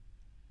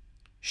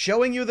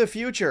showing you the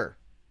future.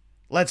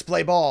 Let's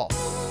play ball.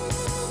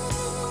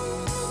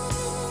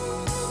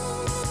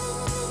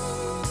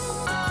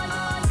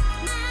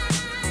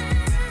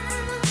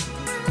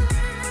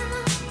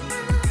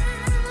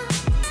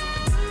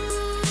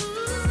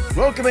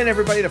 Welcome in,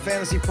 everybody, to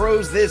Fantasy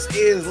Pros. This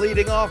is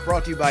Leading Off,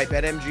 brought to you by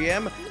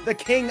BetMGM, the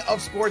king of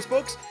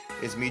sportsbooks.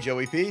 It's me,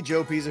 Joey P.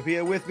 Joe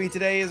Pizzapia. With me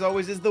today, as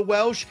always, is the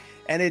Welsh,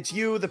 and it's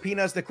you, the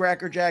Peanuts, the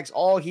Cracker Jacks,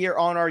 all here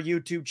on our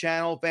YouTube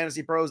channel,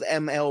 Fantasy Pros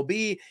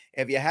MLB.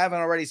 If you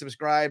haven't already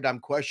subscribed, I'm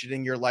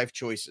questioning your life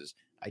choices.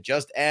 I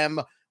just am.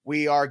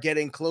 We are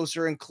getting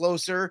closer and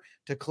closer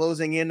to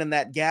closing in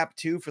that gap,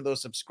 too, for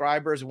those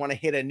subscribers who want to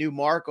hit a new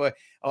mark.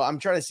 I'm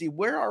trying to see,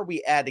 where are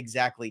we at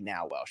exactly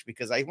now, Welsh?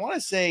 Because I want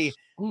to say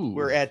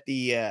we're at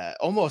the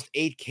almost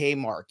 8K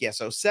mark. Yeah,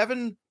 so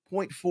 7.41.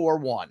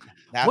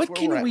 That's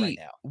where we're at right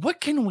now.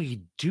 What can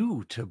we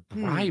do to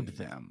bribe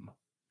them?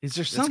 Is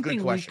there something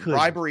good question. we could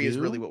Bribery do? is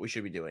really what we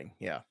should be doing.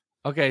 Yeah.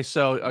 Okay,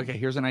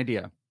 here's an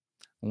idea.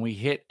 When we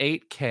hit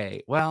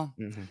 8K,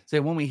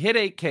 when we hit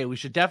 8K, we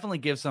should definitely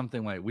give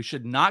something away. We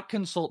should not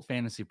consult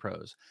Fantasy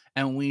Pros,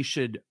 and we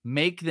should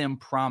make them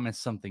promise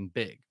something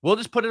big. We'll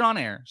just put it on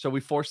air, so we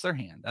force their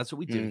hand. That's what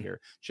we do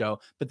here, Joe.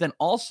 But then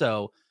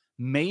also,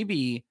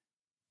 maybe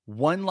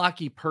one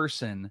lucky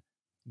person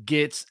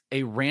gets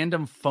a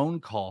random phone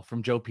call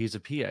from Joe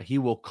Pizzapia. He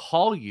will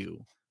call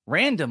you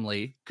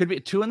randomly, could be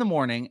at 2 a.m,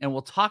 and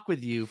we'll talk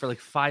with you for like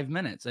 5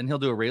 minutes, and he'll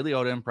do a Ray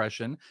Liotta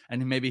impression,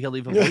 and maybe he'll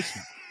leave a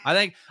voicemail.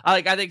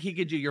 I think he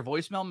could do your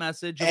voicemail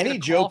message. Any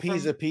Joe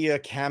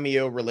Pizzapia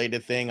cameo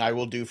related thing I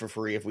will do for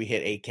free if we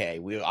hit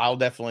 8K. I'll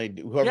definitely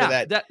do, whoever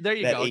that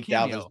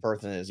 8,000th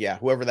person is. Yeah,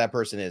 whoever that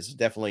person is,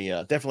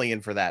 definitely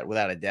in for that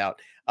without a doubt.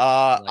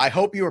 I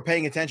hope you were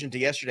paying attention to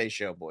yesterday's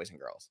show, boys and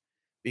girls,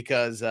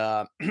 because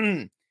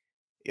Shohei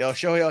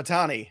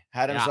Ohtani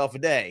had himself a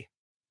day.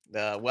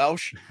 The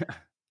Welsh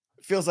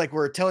feels like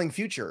we're telling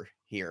future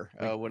here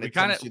when it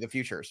comes to the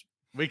futures.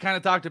 We kind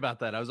of talked about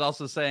that. I was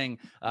also saying,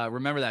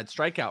 remember that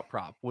strikeout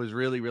prop was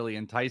really, really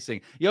enticing.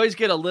 You always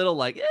get a little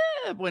like,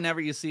 whenever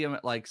you see him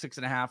at like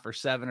 6.5 or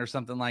 7 or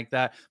something like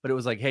that. But it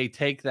was like, hey,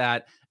 take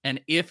that. And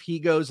if he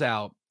goes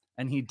out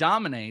and he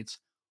dominates,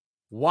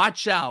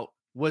 watch out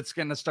what's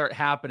going to start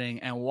happening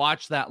and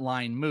watch that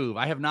line move.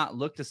 I have not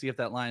looked to see if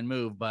that line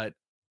moved, but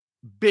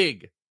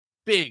big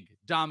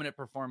dominant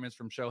performance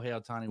from Shohei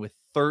Ohtani with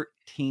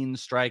 13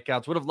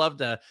 strikeouts. Would have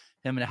loved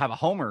him to have a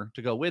homer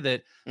to go with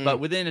it, but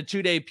within a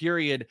 2-day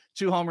period,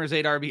 2 homers,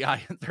 8 RBI,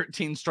 and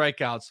 13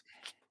 strikeouts,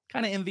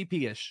 kind of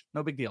MVP-ish.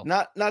 No big deal.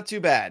 Not too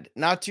bad.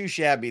 Not too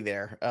shabby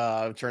there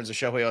in terms of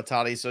Shohei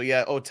Ohtani. So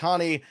yeah,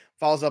 Ohtani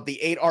follows up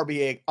the 8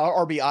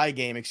 RBI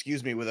game,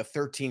 with a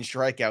 13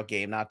 strikeout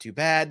game. Not too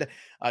bad.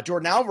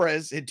 Jordan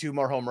Alvarez hit 2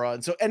 more home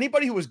runs. So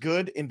anybody who was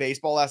good in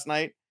baseball last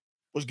night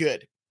was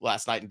good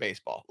last night in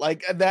baseball.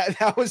 Like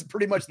that was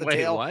pretty much the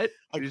tale. What?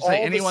 Like, did you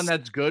say anyone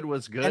that's good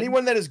was good?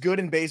 Anyone that is good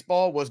in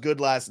baseball was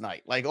good last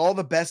night. Like all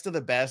the best of the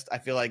best, I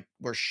feel like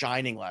were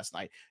shining last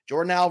night.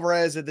 Jordan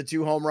Alvarez had the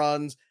 2 home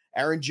runs.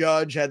 Aaron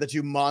Judge had the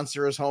 2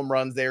 monstrous home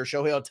runs there.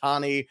 Shohei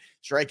Ohtani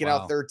striking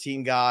out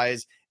 13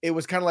 guys. It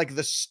was kind of like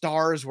the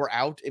stars were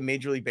out in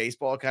Major League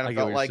Baseball. It kind of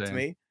felt like to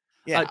me.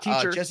 Yeah.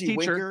 Jesse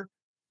Winker.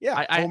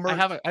 Yeah, I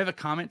have a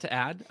comment to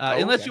add.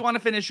 Unless you want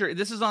to finish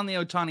this is on the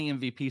Ohtani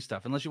MVP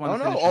stuff. Unless you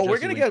want to finish. We're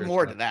gonna get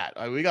more to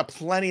that. We got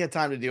plenty of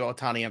time to do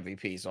Ohtani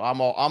MVP, so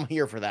I'm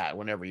here for that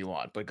whenever you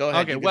want. But go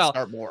ahead. Okay,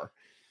 start more.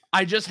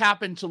 I just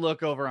happened to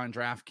look over on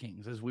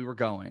DraftKings as we were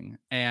going,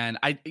 and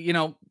I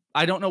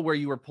don't know where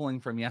you were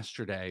pulling from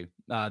yesterday,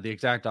 the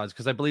exact odds,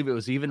 because I believe it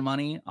was even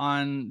money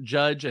on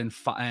Judge and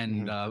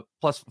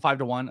plus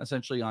 5-1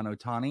 essentially on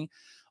Ohtani.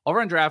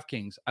 Over on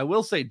DraftKings, I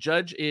will say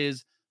Judge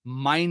is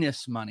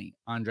minus money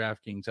on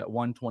DraftKings at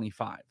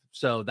 125.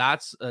 So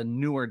that's a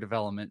newer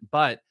development,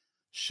 but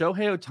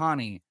Shohei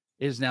Ohtani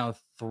is now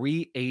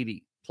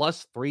 380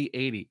 plus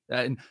 380.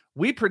 And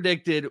we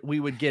predicted we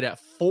would get at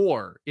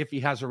 4 if he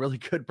has a really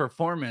good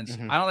performance.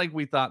 I don't think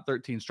we thought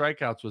 13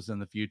 strikeouts was in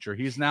the future.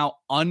 He's now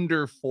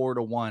under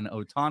 4-1.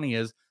 Ohtani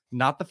is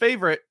not the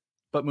favorite,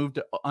 but moved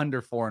to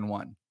under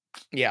 4-1.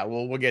 Yeah,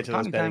 we'll get to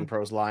those betting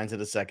pros lines in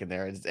a second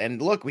there.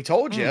 And look, we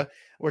told you,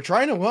 we're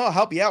trying to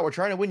help you out. We're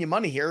trying to win you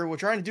money here. We're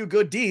trying to do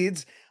good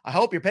deeds. I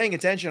hope you're paying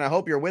attention. I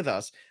hope you're with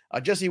us.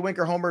 Jesse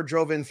Winker homer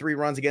drove in 3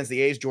 runs against the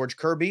A's. George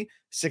Kirby,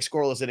 6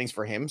 scoreless innings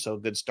for him. So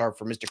good start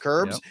for Mr.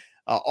 Curbs.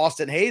 Yep.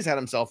 Austin Hayes had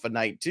himself a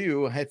night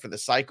too, head for the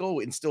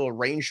cycle, and still a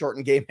rain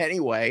shortened game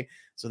anyway.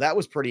 So that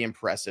was pretty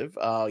impressive.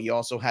 You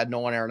also had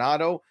Nolan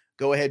Arenado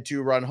go ahead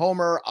 2-run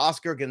homer.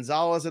 Oscar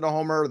Gonzalez at a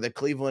homer. The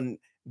Cleveland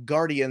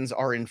Guardians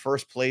are in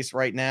first place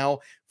right now.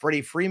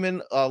 Freddie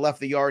Freeman left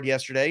the yard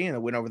yesterday in a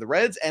win over the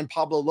Reds, and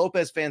Pablo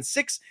Lopez fan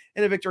 6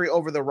 in a victory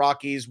over the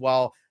Rockies,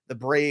 while the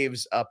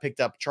Braves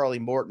picked up Charlie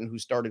Morton, who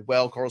started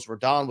well. Carlos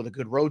Rodon with a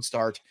good road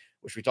start,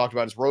 which we talked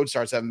about. His road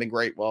starts haven't been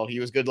great. Well, he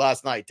was good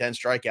last night, 10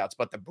 strikeouts,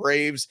 but the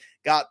Braves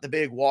got the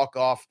big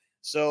walk-off.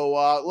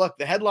 So, look,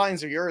 the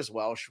headlines are yours,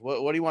 Welsh.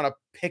 What do you want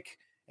to pick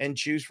and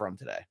choose from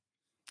today?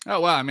 Oh,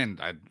 well, I mean,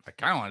 I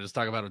kind of want to just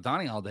talk about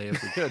Ohtani all day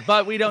if we could,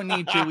 but we don't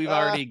need to. We've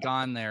already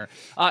gone there.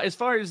 As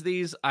far as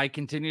these, I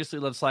continuously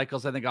love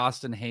cycles. I think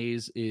Austin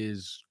Hayes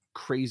is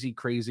crazy,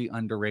 crazy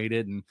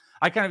underrated. And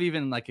I kind of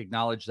even like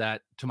acknowledge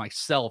that to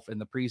myself in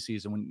the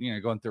preseason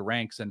when, going through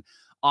ranks, and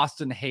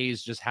Austin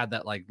Hayes just had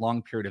that like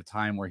long period of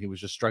time where he was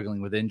just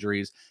struggling with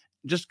injuries,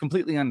 just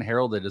completely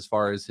unheralded as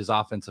far as his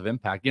offensive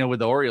impact. With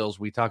the Orioles,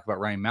 we talk about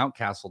Ryan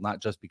Mountcastle, not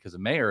just because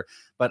of Mayer,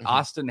 but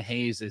Austin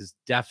Hayes is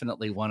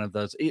definitely one of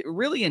those.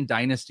 Really in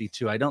Dynasty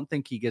too. I don't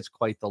think he gets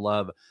quite the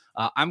love.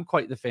 I'm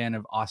quite the fan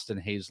of Austin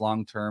Hayes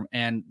long-term.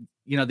 And,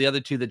 the other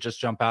two that just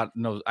jump out,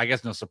 I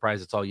guess no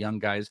surprise, it's all young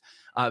guys.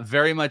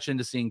 Very much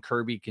into seeing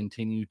Kirby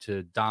continue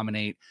to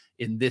dominate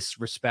in this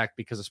respect,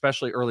 because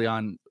especially early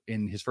on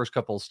in his first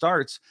couple of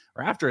starts,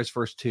 or after his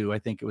first two, I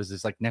think it was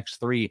his like next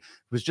three,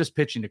 was just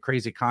pitching to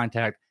crazy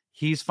contact.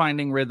 He's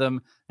finding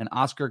rhythm, and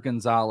Oscar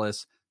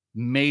Gonzalez,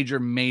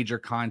 major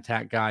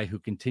contact guy who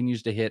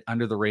continues to hit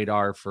under the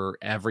radar for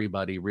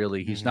everybody.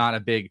 Really, he's not a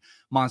big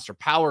monster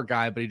power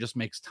guy, but he just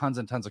makes tons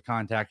and tons of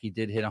contact. He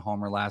did hit a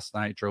homer last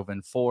night, drove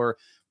in 4.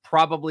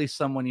 Probably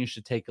someone you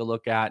should take a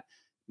look at.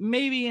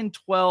 Maybe in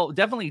 12,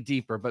 definitely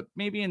deeper, but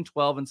maybe in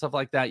 12 and stuff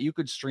like that. You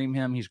could stream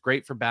him. He's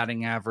great for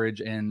batting average,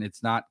 and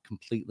it's not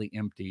completely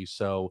empty.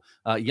 So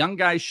young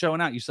guys showing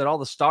out. You said all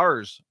the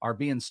stars are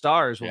being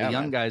stars. Well, the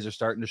young guys are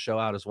starting to show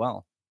out as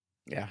well.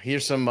 Yeah,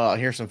 here's some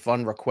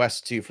fun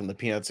requests too from the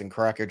Peanuts and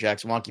Cracker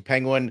Jacks. Wonky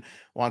Penguin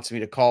wants me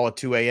to call at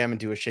 2 a.m. and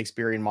do a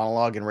Shakespearean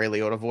monologue in Ray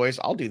Liotta voice.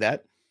 I'll do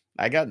that.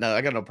 I got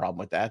no problem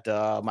with that.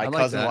 My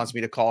cousin wants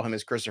me to call him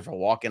as Christopher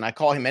Walken. I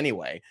call him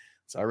anyway,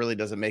 so it really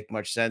doesn't make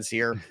much sense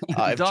here.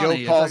 If Joe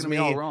calls me,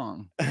 all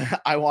wrong.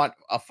 I want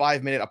a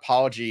 5-minute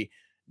apology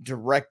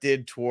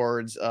directed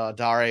towards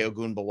Dare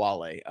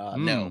Ogunbowale.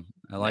 No,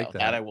 I like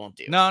that I won't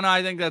do. No,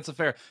 I think that's a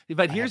fair.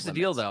 But here's the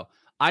deal, though.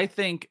 I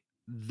think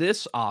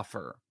this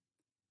offer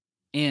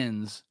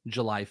ends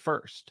July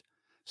 1st.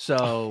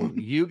 So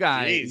you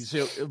guys,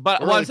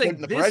 I'm saying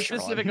this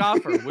specific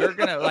offer, we're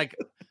going to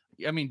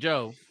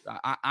Joe,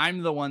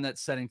 I'm the one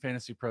that's setting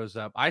Fantasy Pros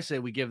up. I say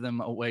we give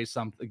away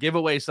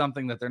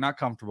something that they're not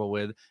comfortable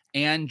with.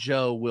 And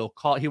Joe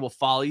he will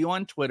follow you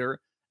on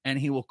Twitter, and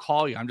he will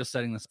call you. I'm just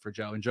setting this for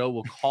Joe, and Joe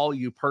will call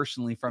you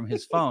personally from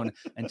his phone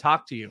and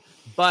talk to you.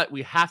 But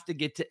we have to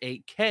get to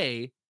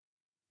 8K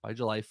by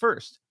July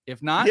 1st.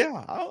 If not,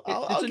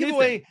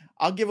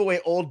 I'll give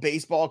away old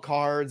baseball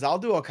cards. I'll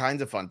do all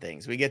kinds of fun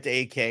things. We get to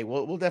 8K.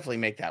 We'll definitely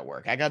make that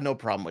work. I got no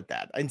problem with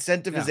that.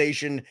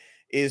 Incentivization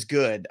is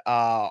good.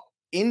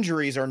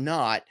 Injuries are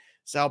not.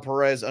 Sal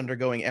Perez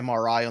undergoing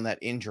MRI on that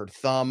injured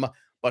thumb,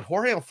 but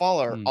Jorge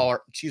Alfaro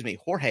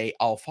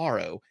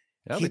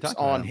keeps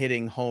on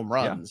hitting home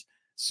runs. Yeah.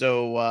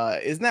 So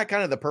isn't that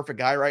kind of the perfect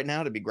guy right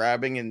now to be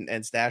grabbing and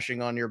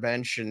stashing on your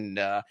bench, and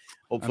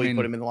hopefully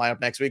put him in the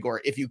lineup next week,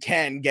 or if you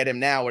can get him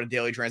now in a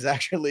daily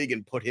transaction league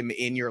and put him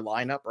in your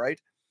lineup, right?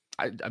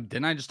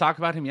 Didn't I just talk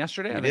about him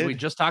yesterday? We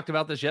just talked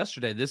about this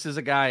yesterday. This is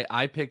a guy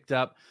I picked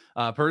up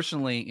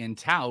personally in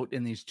Tout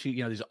in these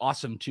these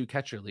awesome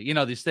 2-catcher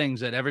league. These things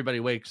that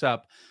everybody wakes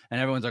up and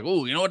everyone's like,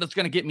 oh, you know what's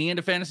going to get me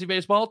into fantasy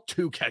baseball?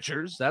 2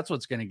 catchers. That's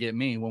what's going to get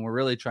me when we're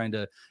really trying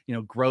to,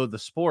 grow the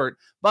sport.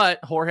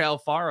 But Jorge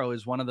Alfaro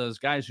is one of those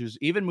guys who's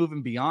even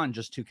moving beyond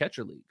just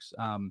 2-catcher leagues.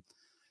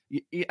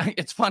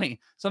 It's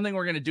funny. Something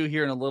we're going to do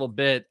here in a little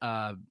bit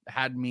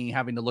had me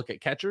having to look at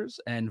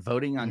catchers and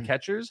voting on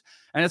catchers.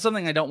 And it's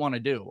something I don't want to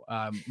do.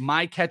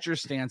 My catcher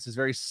stance is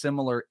very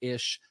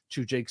similar-ish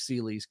to Jake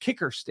Seeley's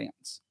kicker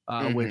stance,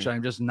 which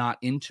I'm just not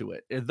into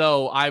it.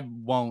 Though I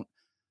won't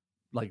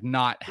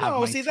not have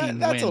my team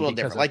that's a little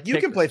different. You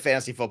can play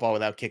fantasy football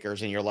without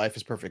kickers and your life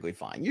is perfectly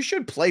fine. You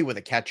should play with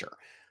a catcher.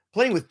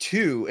 Playing with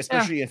 2,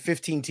 especially in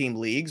 15-team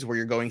leagues where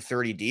you're going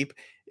 30 deep,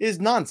 is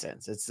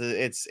nonsense.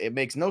 It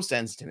makes no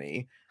sense to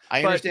me.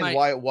 I understand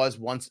why it was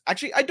once.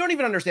 Actually, I don't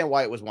even understand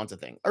why it was once a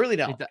thing. I really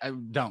don't. I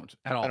don't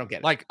at all. I don't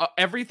get it.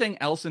 Everything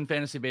else in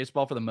fantasy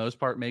baseball, for the most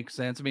part, makes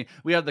sense. I mean,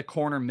 we have the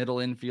corner middle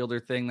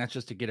infielder thing. That's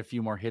just to get a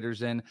few more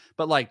hitters in.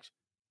 But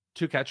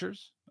 2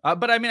 catchers.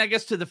 But I mean, I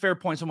guess to the fair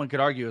point, someone could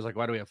argue is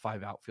why do we have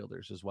 5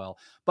 outfielders as well?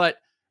 But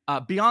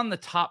beyond the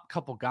top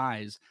couple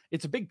guys,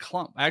 it's a big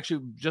clump. I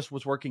actually just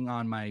was working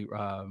on my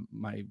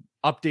my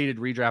updated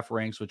redraft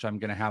ranks, which I'm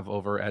going to have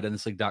over at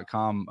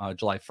endlessleague.com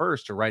July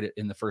 1st, or right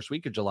in the first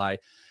week of July.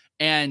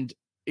 And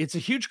it's a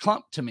huge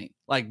clump to me.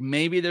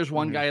 Maybe there's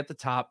one guy at the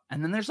top,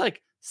 and then there's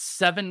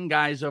 7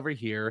 guys over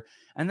here,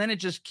 and then it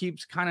just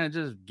keeps kind of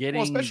just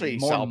getting especially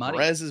more Sal muddy.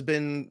 Perez has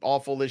been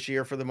awful this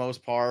year for the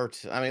most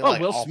part. I mean,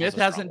 Will Smith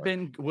hasn't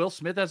been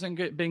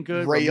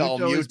good. Ray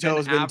Almuto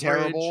has been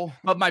terrible.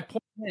 But my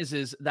point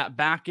is that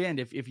back end,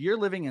 if you're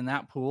living in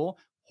that pool,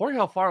 Jorge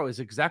Alfaro is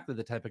exactly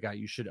the type of guy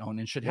you should own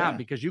and should have,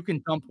 because you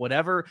can dump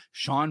whatever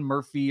Sean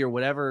Murphy or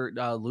whatever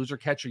loser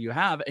catcher you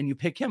have, and you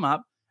pick him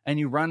up and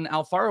you run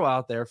Alfaro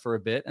out there for a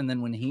bit, and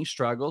then when he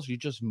struggles, you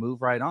just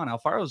move right on.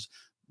 Alfaro's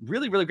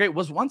really, really great.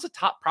 Was once a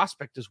top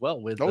prospect as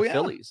well with the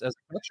Phillies as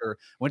a catcher.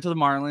 Went to the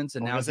Marlins,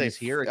 and now he's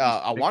here.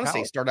 I want to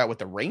say start out with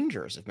the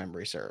Rangers, if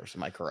memory serves.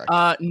 Am I correct?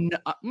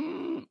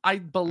 I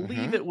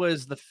believe it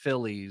was the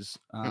Phillies.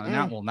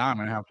 Now I'm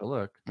gonna have to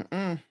look.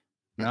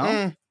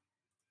 No.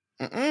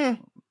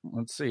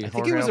 Let's see. I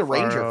think he was a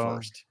Ranger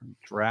first.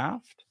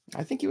 Draft.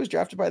 I think he was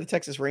drafted by the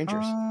Texas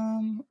Rangers.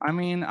 I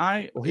mean,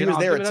 he was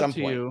there at some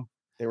point.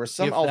 There was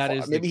some.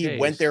 Maybe he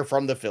went there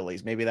from the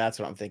Phillies. Maybe that's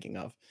what I'm thinking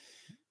of.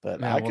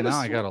 But I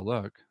gotta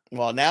look.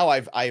 Well, now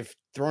I've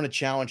thrown a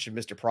challenge to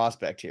Mr.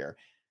 Prospect here.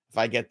 If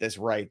I get this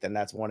right, then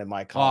that's one in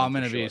my column.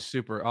 I'm gonna be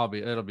super.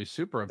 It'll be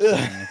super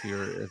upsetting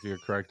if you're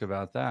correct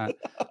about that.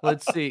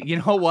 Let's see.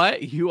 You know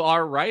what? You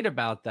are right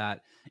about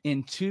that.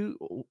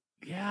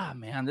 Yeah,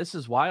 man, this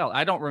is wild.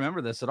 I don't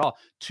remember this at all.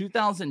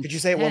 2000. Could you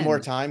say it one more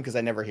time? Because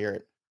I never hear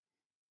it.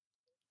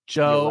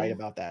 Joe, you're right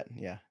about that.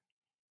 Yeah.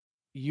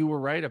 You were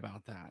right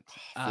about that.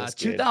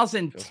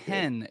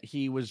 2010,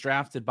 he was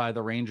drafted by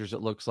the Rangers,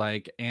 it looks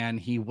like, and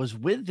he was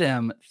with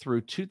them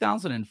through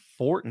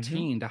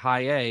 2014 to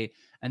high A,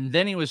 and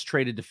then he was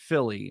traded to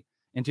Philly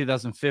in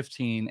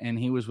 2015, and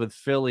he was with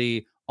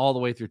Philly all the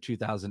way through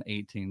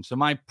 2018. So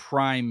my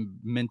prime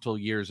mental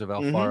years of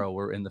Alfaro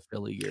were in the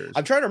Philly years.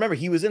 I'm trying to remember.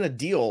 He was in a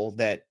deal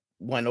that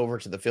went over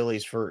to the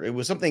Phillies it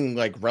was something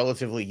like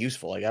relatively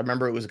useful. Like I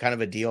remember it was kind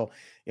of a deal,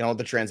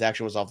 the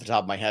transaction was off the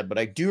top of my head, but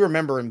I do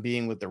remember him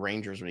being with the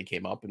Rangers when he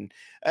came up and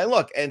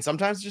look, and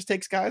sometimes it just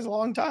takes guys a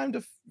long time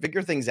to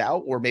figure things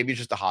out, or maybe it's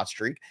just a hot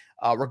streak.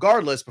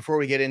 Regardless, before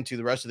we get into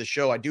the rest of the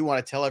show, I do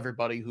want to tell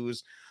everybody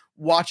who's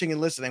watching and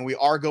listening, we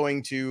are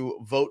going to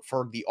vote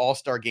for the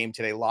All-Star game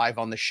today live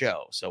on the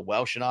show. So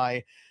Welsh and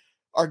I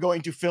are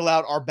going to fill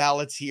out our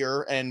ballots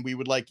here, and we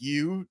would like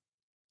you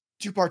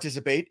to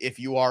participate. If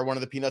you are one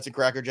of the Peanuts and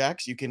Cracker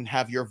Jacks, you can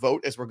have your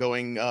vote as we're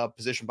going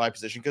position by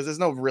position, because there's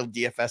no real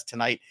DFS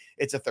tonight.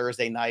 It's a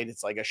Thursday night.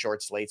 It's like a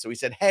short slate. So we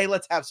said, hey,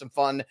 let's have some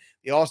fun.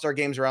 The All-Star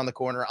game's around the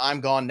corner. I'm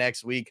gone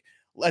next week.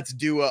 Let's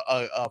do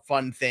a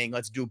fun thing.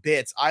 Let's do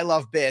bits. I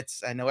love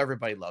bits. I know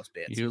everybody loves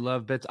bits. You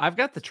love bits. I've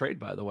got the trade,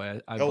 by the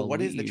way. I believe.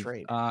 What is the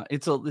trade?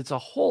 It's a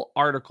whole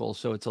article,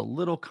 so it's a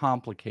little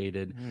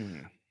complicated.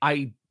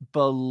 I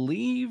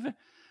believe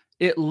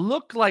it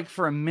looked like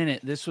for a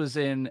minute this was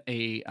in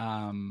a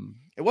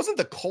it wasn't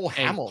the Cole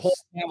Hamels.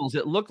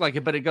 It looked like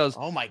it, but it goes,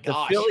 oh my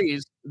gosh.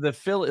 The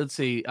Phillies, let's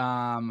see.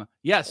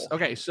 Yes.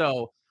 Okay.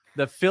 So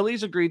the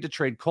Phillies agreed to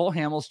trade Cole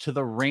Hamels to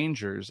the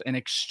Rangers in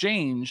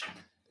exchange.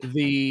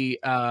 The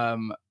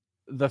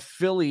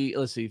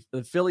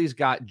Phillies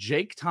got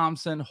Jake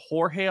Thompson,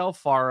 Jorge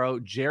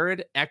Alfaro,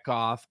 Jared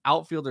Eckhoff,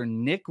 outfielder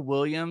Nick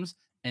Williams,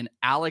 and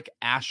Alec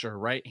Asher,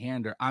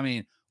 right-hander. I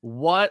mean,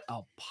 what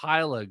a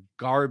pile of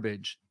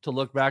garbage to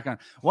look back on.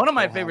 One of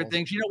my favorite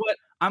things, you know what?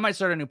 I might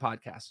start a new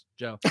podcast,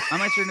 Joe. I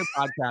might start a new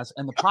podcast,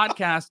 and the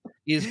podcast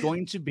is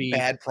going to be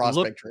bad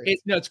prospect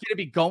trades. It's going to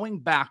be going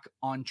back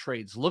on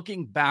trades,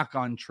 looking back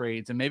on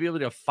trades, and maybe able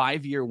to do a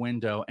 5-year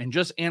window and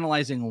just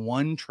analyzing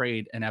one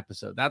trade an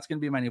episode. That's going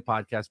to be my new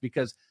podcast,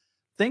 because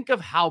think of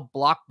how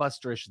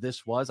blockbusterish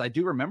this was. I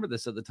do remember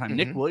this at the time.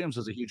 Nick Williams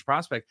was a huge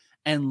prospect,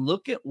 and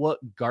look at what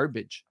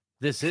garbage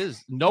this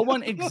is. No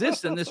one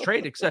exists in this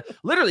trade except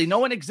literally no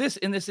one exists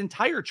in this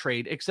entire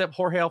trade except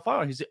Jorge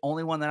Alfaro. He's the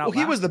only one that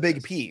he was the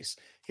big piece.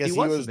 He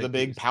was the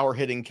big power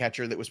hitting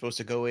catcher that was supposed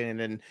to go in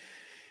and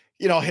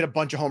hit a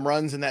bunch of home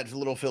runs in that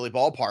little Philly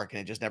ballpark, and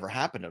it just never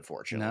happened,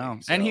 unfortunately. No.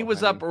 So, and he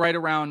was up right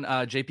around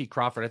JP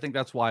Crawford. I think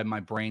that's why my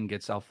brain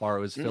gets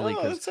Alfaro as Philly,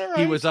 because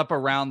he was up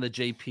around the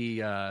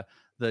JP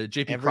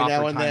every Crawford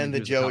now and then the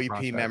Joey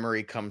P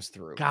memory comes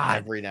through. God,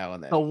 every now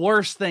and then. The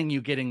worst thing,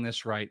 you getting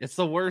this right. It's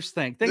the worst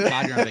thing. Thank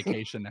God you're on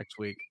vacation next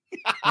week.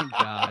 Thank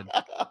God.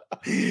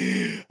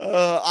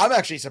 I'm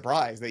actually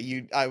surprised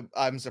that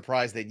I'm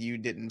surprised that you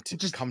didn't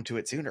just come to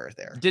it sooner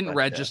there. Didn't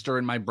register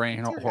in my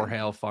brain Jorge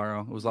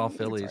Alfaro. It was all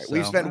Phillies. Right. So.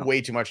 We've spent way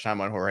too much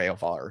time on Jorge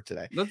Alfaro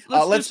today.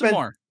 Let's spend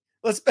more.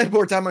 Let's spend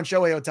more time on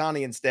Shohei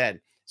Ohtani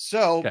instead.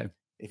 So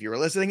if you were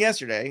listening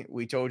yesterday,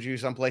 we told you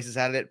some places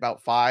had it at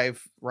about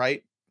 5,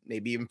 right?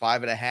 Maybe even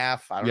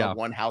 5.5. I don't know.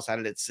 One house had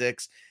it at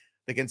 6.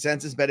 The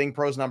consensus betting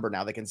pros number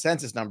now. The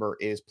consensus number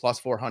is plus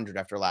 400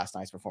 after last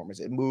night's performance.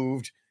 It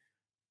moved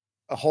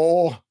a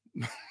whole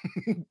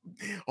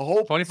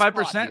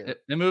 25%.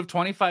 It moved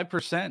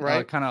 25%,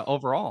 right? Kind of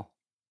overall.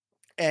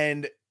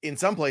 And in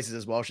some places,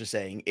 as Welsh is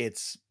saying,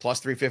 it's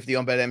plus 350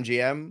 on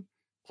BetMGM,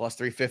 plus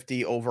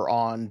 350 over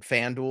on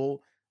FanDuel,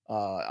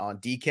 on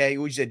DK.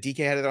 You said DK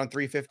had it on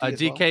 350.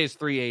 DK is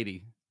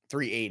 380.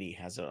 380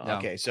 has it.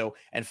 Okay. So,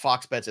 and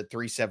Fox bets at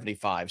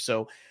 375.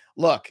 So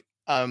look,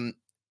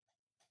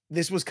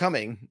 this was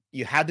coming.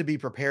 You had to be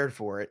prepared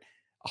for it.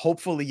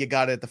 Hopefully you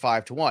got it at the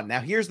 5-1. Now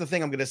here's the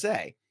thing I'm going to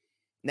say.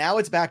 Now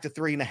it's back to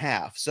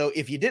 3.5. So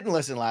if you didn't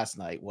listen last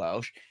night,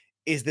 Welsh,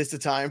 is this the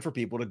time for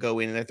people to go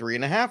in at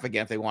 3.5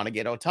 again if they want to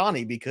get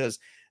Ohtani? Because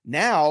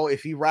now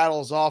if he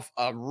rattles off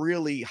a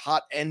really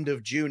hot end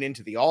of June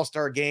into the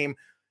All-Star game,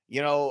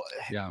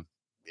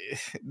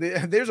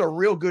 there's a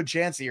real good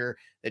chance here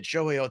that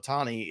Shohei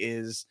Ohtani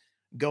is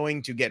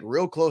going to get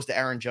real close to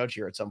Aaron Judge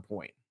here at some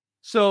point.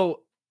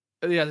 So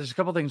Yeah, there's a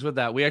couple things with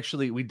that. We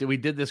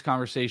did this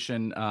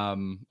conversation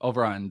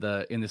over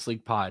on in this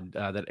league pod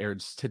that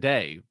airs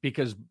today,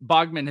 because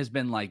Bogman has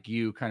been like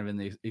you, kind of in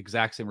the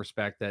exact same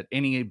respect that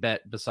any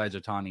bet besides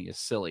Ohtani is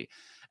silly.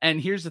 And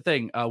here's the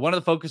thing: one of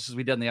the focuses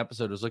we did in the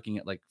episode was looking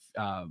at like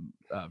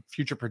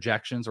future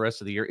projections the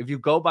rest of the year. If you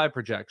go by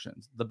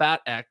projections, the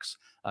Bat X,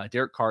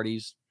 Derek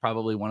Carty's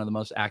probably one of the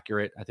most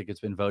accurate. I think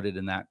it's been voted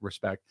in that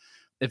respect.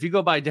 If you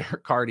go by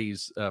Derek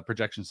Carty's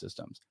projection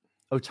systems,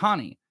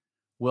 Ohtani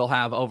will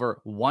have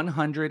over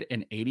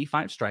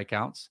 185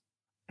 strikeouts,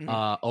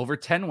 over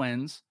 10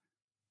 wins.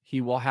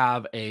 He will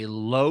have a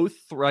low,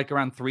 like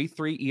around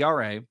 3.3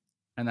 ERA,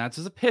 and that's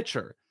as a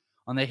pitcher.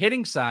 On the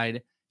hitting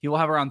side, he will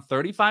have around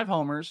 35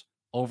 homers,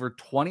 over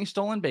 20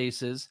 stolen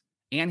bases,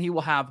 and he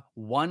will have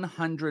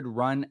 100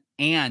 run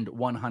and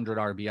 100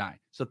 RBI.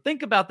 So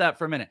think about that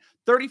for a minute.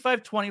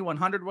 35, 20,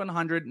 100,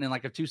 100, and then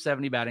like a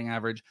 270 batting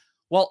average,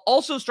 while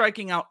also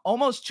striking out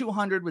almost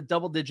 200 with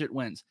double-digit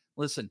wins.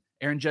 Listen,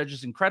 Aaron Judge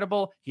is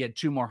incredible. He had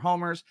 2 more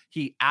homers.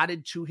 He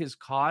added to his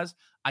cause.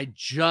 I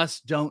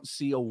just don't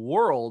see a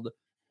world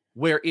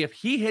where if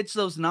he hits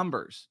those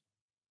numbers,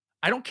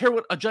 I don't care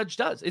what a Judge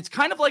does. It's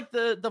kind of like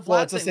the Vlad.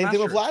 Well, it's the same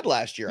thing with Vlad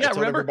last year. Yeah, I told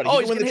remember? everybody,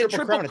 he's going to win the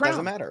triple crown. It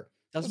doesn't matter.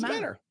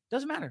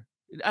 Doesn't matter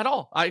at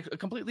all. I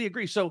completely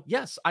agree. So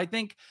yes, I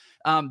think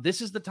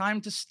this is the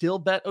time to still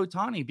bet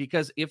Ohtani,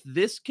 because if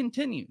this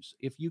continues,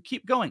 if you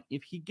keep going,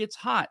 if he gets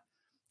hot,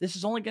 this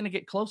is only going to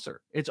get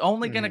closer. It's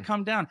only going to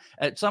come down.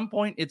 At some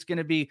point, it's going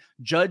to be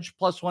Judge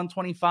plus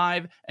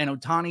 125 and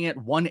Ohtani at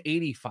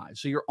 185.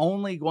 So you're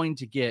only going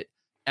to get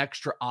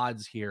extra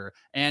odds here.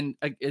 And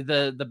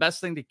the best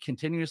thing to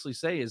continuously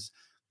say is,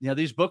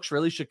 these books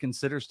really should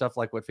consider stuff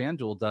like what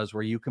FanDuel does,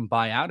 where you can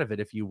buy out of it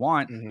if you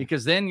want,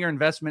 because then your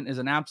investment is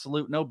an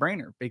absolute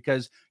no-brainer,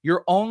 because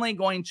you're only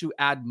going to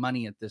add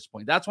money at this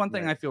point. That's one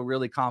thing I feel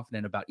really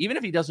confident about. Even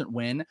if he doesn't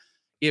win,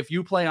 if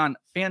you play on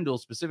FanDuel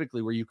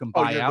specifically, where you can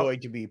buy out, going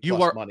to be plus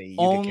you are money. You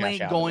only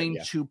going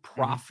to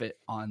profit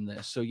on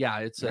this. So yeah,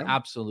 it's an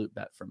absolute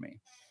bet for me.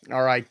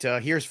 All right,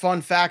 here's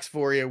fun facts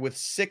for you. With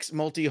 6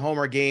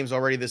 multi-homer games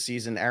already this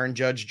season, Aaron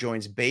Judge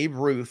joins Babe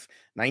Ruth,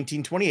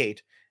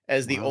 1928,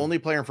 as the only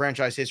player in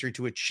franchise history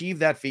to achieve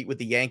that feat with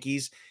the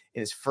Yankees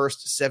in his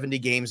first 70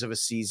 games of a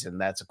season.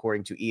 That's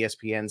according to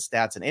ESPN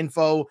Stats and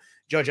Info.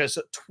 Judge has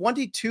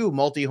 22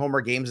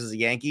 multi-homer games as a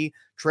Yankee,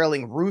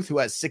 trailing Ruth, who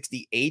has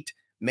 68.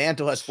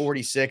 Mantle has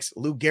 46,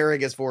 Lou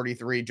Gehrig has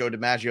 43, Joe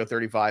DiMaggio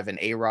 35, and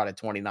A-Rod at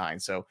 29.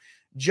 So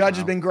Judge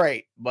has been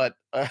great, but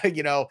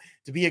to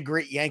be a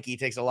great Yankee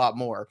takes a lot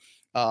more.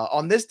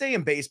 On this day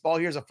in baseball,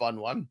 here's a fun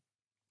one.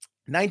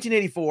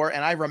 1984,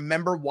 and I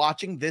remember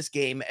watching this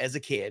game as a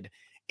kid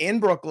in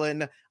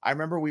Brooklyn. I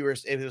remember I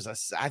think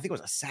it was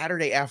a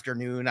Saturday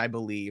afternoon, I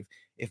believe,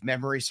 if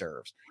memory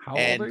serves.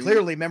 And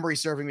clearly memory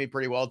serving me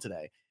pretty well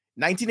today.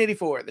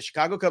 1984, the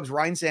Chicago Cubs'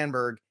 Ryne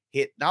Sandberg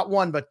hit not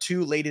 1, but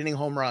 2 late inning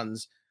home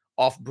runs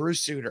off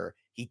Bruce Sutter.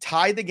 He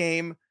tied the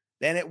game.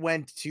 Then it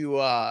went to,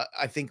 I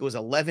think it was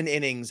 11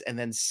 innings. And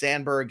then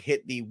Sandberg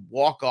hit the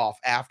walk-off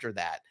after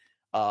that.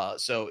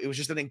 So it was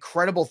just an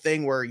incredible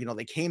thing where,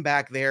 they came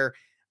back there.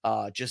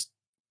 Just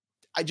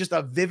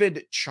a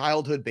vivid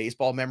childhood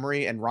baseball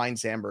memory. And Ryne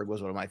Sandberg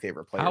was one of my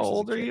favorite players. How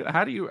old are you?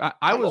 How do you,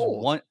 I was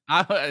old.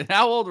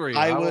 How old were you?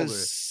 I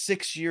was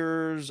 6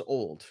 years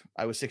old.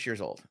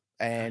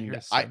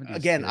 And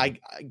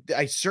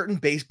I certain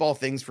baseball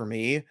things for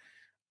me,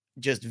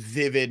 just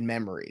vivid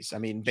memories. I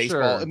mean,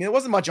 baseball, it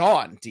wasn't much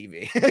on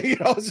TV,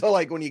 so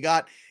like when you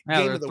got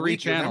game of the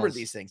week, you remember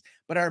these things.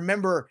 But I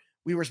remember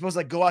we were supposed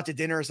to go out to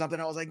dinner or something.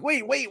 I was like,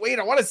 wait,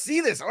 I want to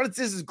see this.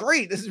 This is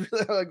great. This is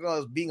really like, I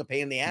was being a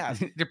pain in the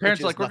ass. Your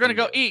parents are like, we're going to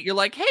go eat. You're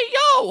like, hey,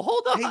 yo,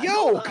 hold on. Hey,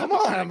 yo, come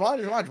on. I'm on.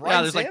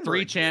 Yeah, there's like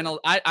 3 channels.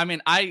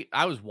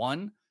 I was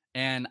 1,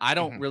 and I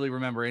don't really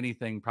remember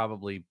anything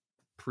probably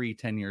pre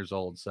 10 years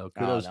old. So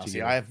kudos to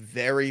you. I have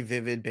very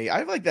vivid. I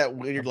have like that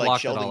weird,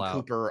 like Sheldon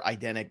Cooper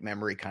identic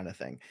memory kind of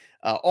thing.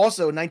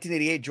 Also,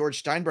 1988,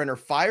 George Steinbrenner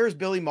fires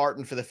Billy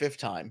Martin for the 5th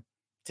time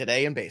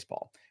today in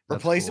baseball.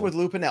 Replaced him with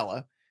Lou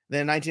Piniella.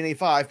 Then in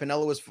 1985,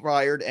 Piniella was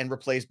fired and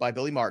replaced by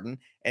Billy Martin.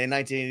 And in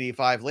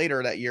 1985,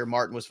 later that year,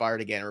 Martin was fired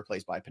again and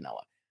replaced by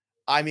Piniella.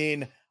 I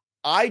mean,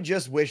 I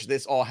just wish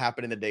this all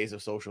happened in the days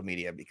of social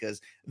media,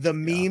 because the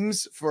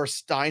memes for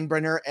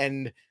Steinbrenner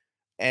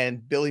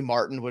and Billy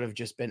Martin would have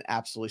just been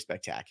absolutely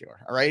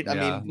spectacular. All right. I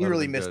mean, we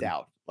really missed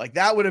out. Like,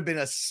 that would have been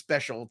a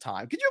special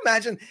time. Could you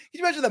imagine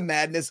the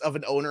madness of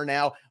an owner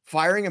now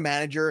firing a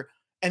manager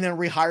and then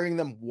rehiring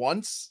them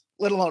once,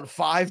 let alone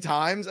 5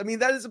 times? I mean,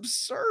 that is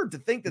absurd to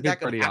think that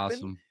could happen.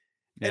 Awesome.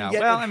 Yeah.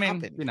 Well, I mean,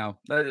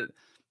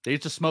 they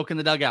used to smoke in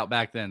the dugout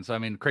back then. So, I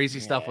mean, crazy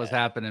stuff was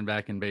happening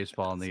back in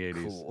baseball in the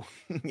 80s. Cool.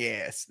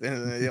 Yes.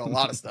 A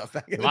lot of stuff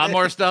back in a lot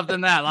more stuff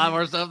than that. A lot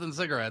more stuff than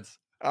cigarettes.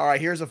 All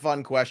right, here's a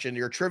fun question.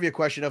 Your trivia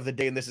question of the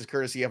day, and this is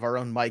courtesy of our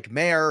own Mike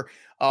Mayer.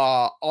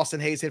 Austin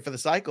Hayes hit for the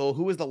cycle.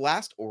 Who was the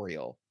last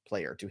Oriole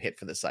player to hit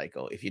for the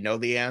cycle? If you know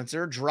the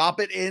answer, drop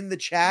it in the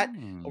chat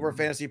over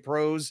Fantasy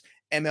Pros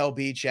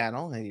MLB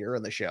channel, and you're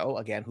in the show.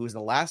 Again, who's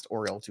the last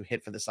Oriole to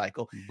hit for the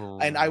cycle?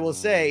 And I will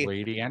say,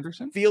 Brady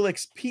Anderson?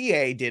 Felix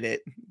PA did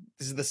it.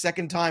 This is the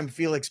second time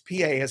Felix PA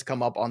has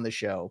come up on the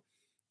show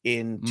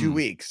in 2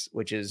 weeks,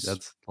 which is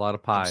that's a lot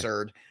of pie.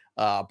 Absurd.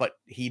 But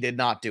he did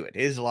not do it.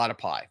 It is a lot of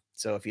pie.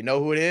 So if you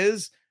know who it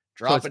is,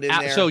 drop it in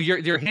there. So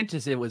your hint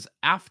is it was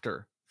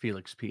after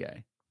Felix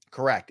PA.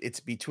 Correct. It's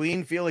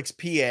between Felix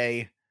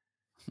PA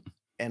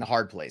and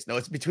Hard Place. No,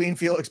 it's between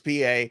Felix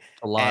PA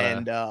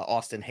and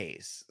Austin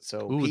Hayes.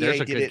 So PA there's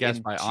a good guess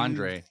by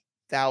Andre.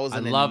 I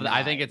love that.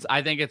 I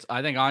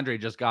think Andre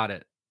just got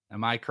it.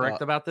 Am I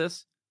correct about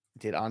this?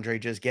 Did Andre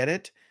just get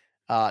it?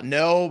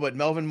 No, but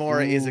Melvin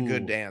Mora is a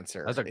good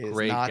answer. That's a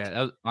great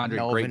guess. Andre,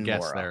 great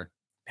guess there.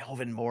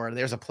 Melvin Mora.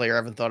 There's a player I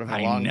haven't thought of in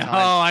a long time.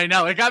 I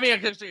know. It got me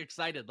actually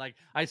excited. Like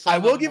I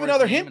will give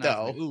another hint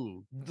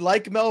though.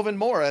 Like Melvin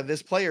Mora,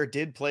 this player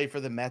did play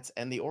for the Mets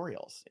and the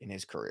Orioles in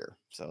his career,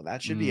 so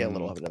that should be a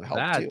little bit of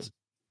help too.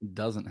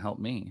 Doesn't help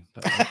me.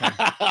 But okay.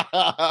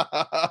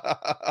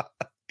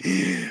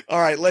 All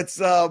right, let's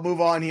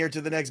move on here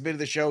to the next bit of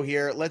the show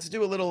here. Let's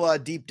do a little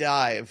deep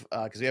dive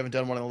because we haven't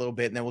done one in a little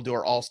bit, and then we'll do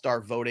our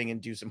all-star voting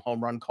and do some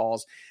home run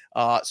calls.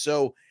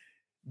 So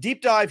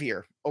deep dive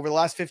here over the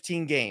last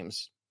 15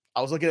 games.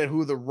 I was looking at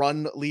who the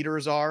run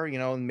leaders are,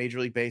 in Major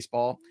League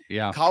Baseball.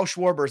 Yeah. Kyle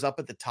Schwarber's up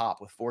at the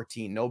top with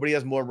 14. Nobody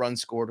has more runs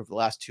scored over the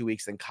last 2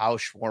 weeks than Kyle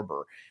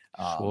Schwarber.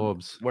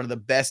 One of the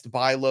best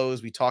buy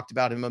lows. We talked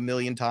about him a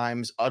million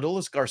times.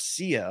 Adolis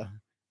Garcia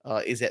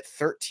is at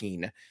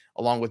 13,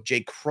 along with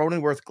Jake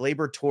Cronenworth,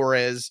 Gleyber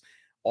Torres,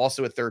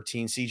 also at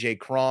 13, CJ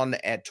Cron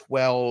at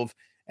 12.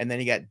 And then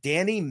you got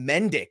Danny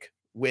Mendick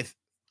with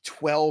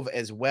 12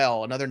 as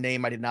well. Another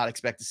name I did not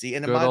expect to see.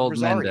 And Ahmad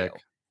Rosario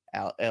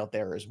out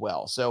there as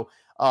well. So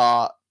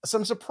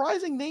some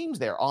surprising names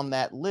there on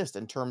that list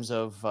in terms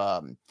of,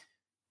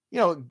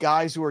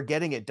 guys who are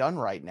getting it done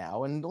right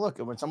now. And look,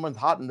 when someone's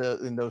hot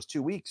in those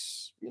 2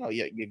 weeks,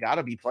 you got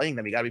to be playing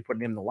them. You got to be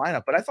putting them in the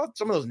lineup. But I thought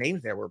some of those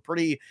names there were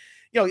pretty,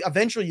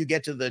 eventually you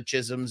get to the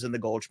Chisholms and the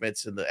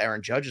Goldschmidts and the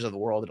Aaron Judges of the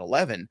world at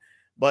 11.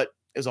 But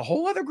there's a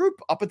whole other group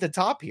up at the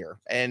top here.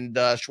 And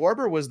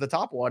Schwarber was the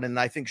top one. And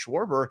I think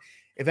Schwarber,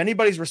 if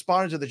anybody's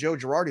responded to the Joe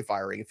Girardi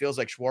firing, it feels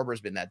like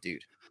Schwarber's been that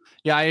dude.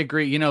 Yeah, I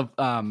agree.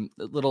 A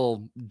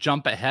little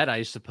jump ahead,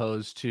 I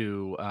suppose,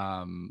 to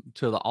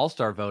the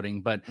All-Star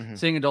voting, but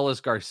seeing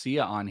Adolis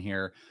Garcia on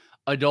here,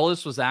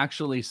 Adolis was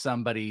actually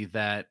somebody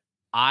that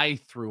I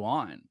threw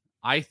on.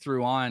 I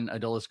threw on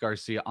Adolis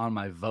Garcia on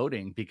my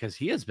voting because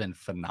he has been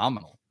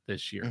phenomenal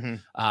this year.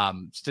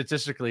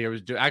 Statistically, it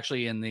was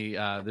actually in the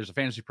there's a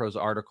Fantasy Pros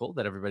article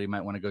that everybody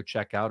might want to go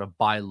check out of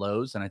buy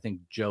lows, and I think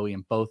Joey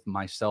and both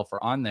myself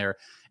are on there.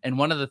 And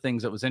one of the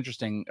things that was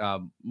interesting,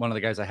 one of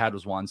the guys I had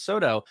was Juan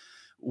Soto.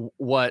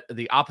 What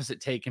the opposite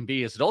take can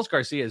be is Adolis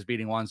Garcia is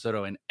beating Juan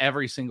Soto in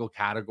every single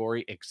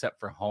category except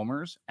for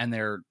homers, and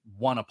they're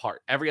one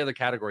apart. Every other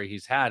category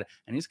he's had,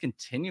 and he's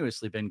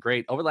continuously been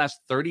great. Over the last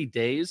 30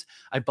 days,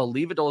 I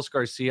believe Adolis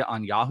Garcia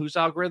on Yahoo's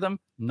algorithm,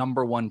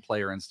 #1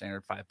 player in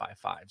standard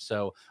 5x5.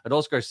 So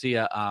Adolis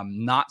Garcia,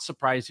 not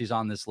surprised he's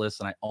on this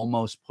list, and I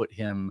almost put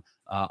him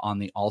on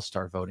the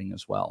All-Star voting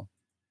as well.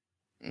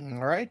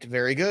 All right,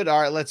 very good. All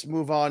right, let's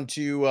move on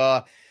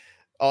to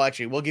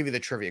actually, we'll give you the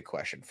trivia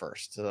question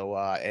first. So,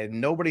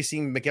 and nobody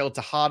seen Miguel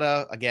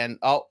Tejada again.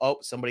 Oh,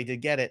 somebody did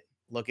get it.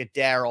 Look at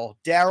Daryl.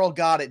 Daryl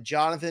got it.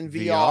 Jonathan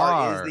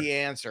VR is the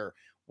answer.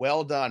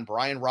 Well done.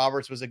 Brian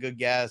Roberts was a good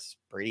guess.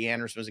 Brady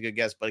Anderson was a good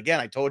guess. But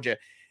again, I told you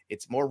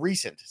it's more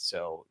recent.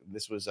 So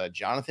this was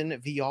Jonathan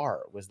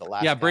VR was the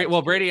last. Yeah,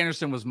 Brady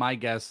Anderson was my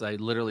guess. I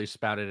literally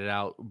spouted it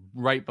out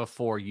right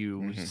before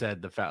you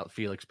said the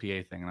Felix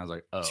PA thing, and I was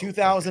like, oh,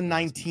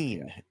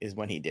 2019 is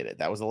when he did it.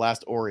 That was the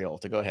last Oriole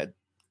to go ahead.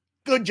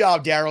 Good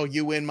job, Daryl.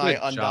 You win my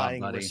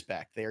undying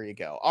respect. There you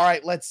go. All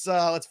right, let's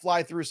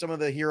fly through some of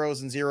the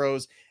heroes and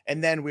zeros,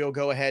 and then we'll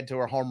go ahead to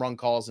our home run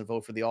calls and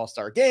vote for the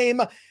All-Star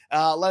game.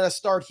 Let us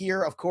start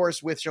here, of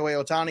course, with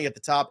Shohei Ohtani at the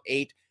top.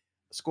 8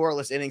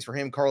 scoreless innings for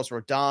him. Carlos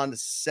Rodon,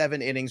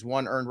 7 innings,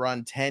 1 earned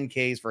run, 10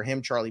 Ks for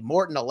him. Charlie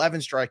Morton,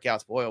 11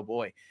 strikeouts. Boy, oh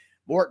boy.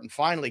 Morton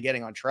finally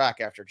getting on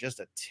track after just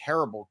a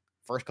terrible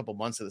first couple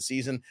months of the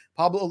season.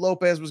 Pablo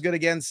Lopez was good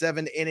again,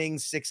 7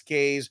 innings, 6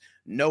 Ks,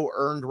 no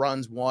earned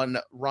runs, 1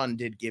 run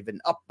did given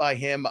up by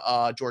him.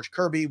 George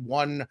Kirby,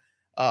 1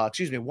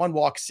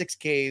 walk, 6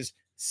 Ks,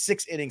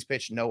 6 innings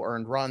pitched, no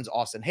earned runs.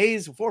 Austin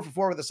Hayes, 4 for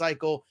 4 with the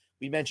cycle.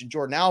 We mentioned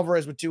Jordan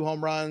Alvarez with 2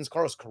 home runs,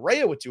 Carlos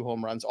Correa with 2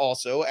 home runs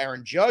also,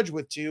 Aaron Judge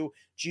with 2,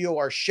 Gio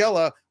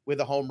Urshela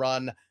with a home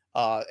run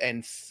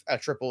and a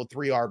triple,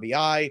 3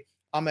 RBI.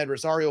 Ahmed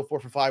Rosario, 4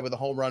 for 5 with a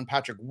home run.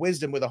 Patrick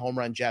Wisdom with a home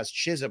run. Jazz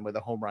Chisholm with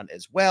a home run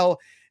as well.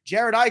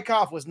 Jared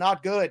Eichhoff was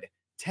not good.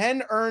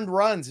 10 earned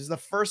runs. This is the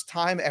first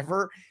time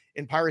ever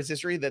in Pirates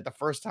history that the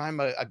first time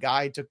a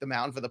guy took the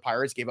mound for the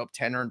Pirates gave up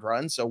 10 earned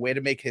runs. So way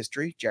to make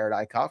history, Jared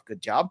Eichhoff.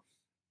 Good job.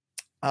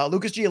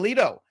 Lucas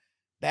Giolito,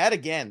 bad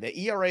again. The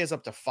ERA is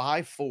up to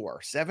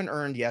 5.4. 7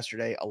 earned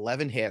yesterday,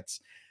 11 hits.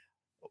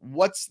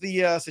 What's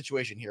the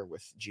situation here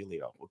with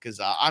Giolito? Because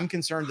I'm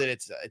concerned that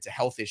it's a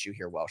health issue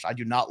here, Welsh. I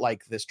do not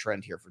like this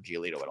trend here for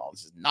Giolito at all.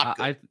 This is not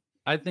good.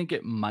 I think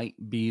it might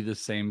be the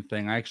same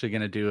thing. I'm actually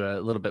going to do a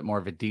little bit more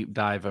of a deep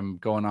dive. I'm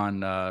going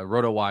on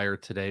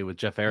RotoWire today with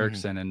Jeff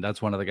Erickson, and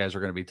that's one of the guys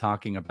we're going to be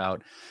talking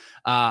about.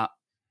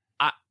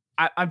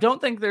 I don't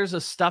think there's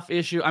a stuff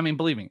issue. I mean,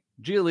 believe me,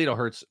 Giolito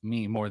hurts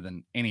me more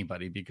than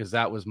anybody because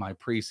that was my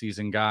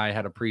preseason guy. I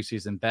had a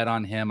preseason bet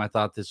on him. I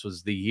thought this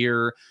was the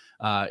year.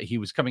 He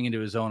was coming into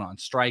his own on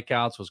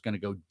strikeouts, was going to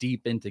go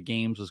deep into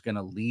games, was going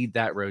to lead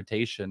that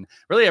rotation.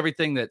 Really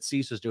everything that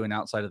Cease was doing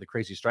outside of the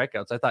crazy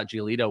strikeouts, I thought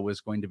Giolito was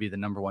going to be the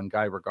number one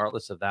guy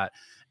regardless of that.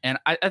 And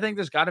I think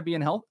there's got to be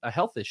a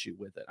health issue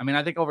with it. I mean,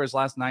 I think over his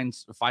last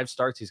 5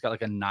 starts, he's got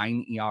like a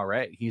 9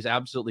 ERA. He's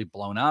absolutely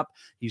blown up.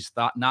 He's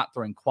not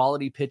throwing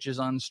quality pitches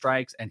on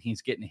strikes, and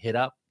he's getting hit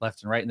up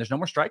left and right. And there's no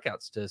more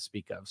strikeouts to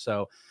speak of.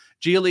 So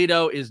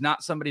Giolito is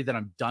not somebody that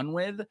I'm done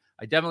with.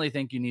 I definitely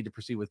think you need to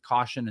proceed with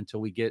caution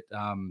until we get,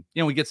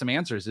 we get some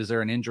answers. Is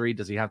there an injury?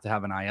 Does he have to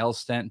have an IL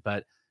stent?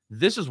 But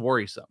this is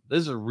worrisome.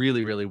 This is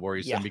really, really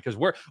worrisome because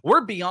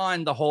we're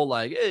beyond the whole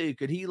like, hey,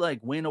 could he like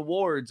win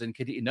awards and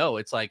could he? No,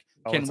 it's like,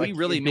 can we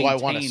really maintain? I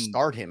want to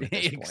start him at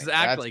this point?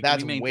 Exactly.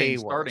 That's can we way maintain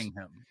starting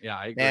him? Yeah,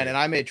 I agree. Man, and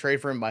I made a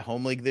trade for him in my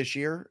home league this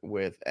year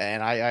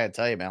and I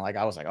tell you, man, like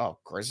I was like, oh,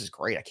 Chris is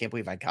great. I can't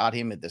believe I got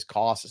him at this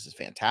cost. This is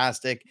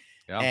fantastic.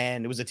 Yeah.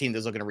 And it was a team that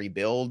was looking to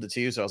rebuild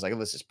too. So I was like, oh,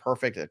 this is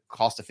perfect. A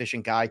cost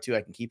efficient guy too.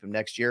 I can keep him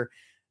next year.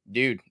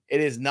 Dude,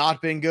 it has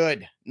not been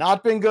good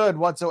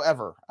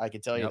whatsoever. I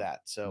can tell you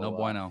that. So no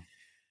bueno.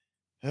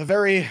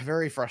 Very,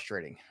 very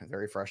frustrating.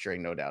 Very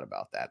frustrating, no doubt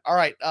about that. All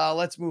right,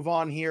 let's move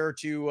on here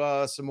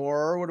to some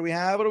more. What do we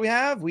have?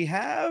 We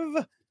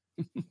have,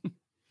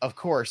 of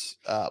course,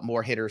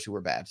 more hitters who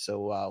were bad.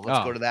 So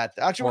let's go to that.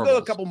 Actually, we'll go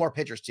to a couple more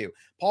pitchers too.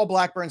 Paul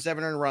Blackburn,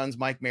 7 earned runs.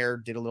 Mike Mayer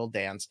did a little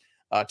dance.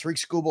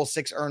 Tariq Skubal,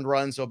 6 earned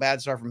runs. So a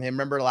bad start from him.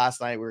 Remember last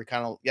night, we were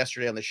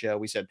yesterday on the show,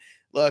 we said,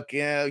 look,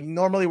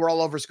 normally we're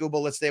all over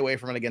Skubal. Let's stay away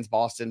from it against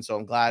Boston. So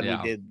I'm glad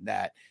we did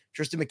that.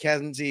 Tristan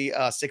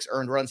McKenzie, 6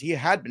 earned runs. He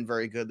had been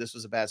very good. This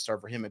was a bad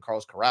start for him. And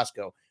Carlos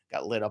Carrasco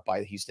got lit up by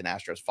the Houston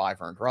Astros, 5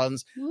 earned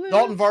runs.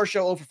 Dalton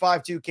Varsho, 0 for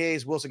 5, 2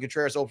 Ks. Wilson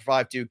Contreras, 0 for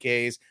 5, 2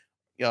 Ks.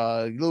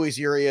 Luis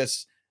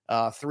Urias,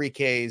 3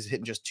 Ks,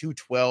 hitting just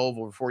 212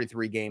 over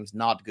 43 games.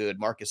 Not good.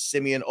 Marcus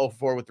Semien, 0 for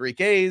 4 with 3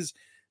 Ks.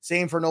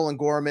 Same for Nolan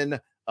Gorman.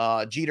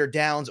 Jeter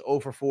Downs, 0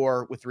 for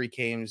 4 with 3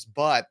 Ks.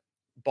 But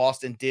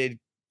Boston did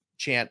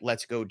chant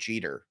 "Let's go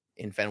Jeter"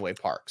 in Fenway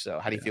Park. So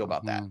how do you feel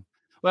about that?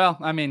 Well,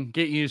 I mean,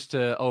 get used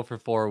to 0 for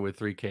 4 with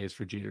 3 Ks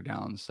for Jeter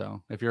Downs.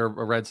 So if you're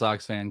a Red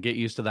Sox fan, get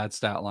used to that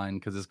stat line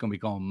because it's going to be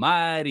going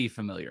mighty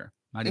familiar.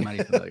 Mighty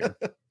familiar.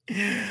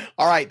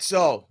 All right.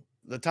 So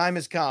the time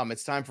has come.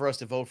 It's time for us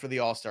to vote for the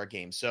All-Star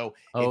game. So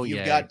if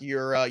you've got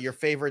your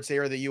favorites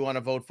here that you want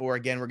to vote for,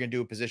 again, we're going to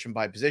do a position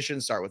by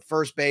position. Start with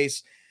first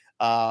base.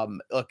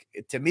 Look,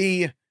 to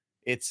me,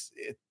 it's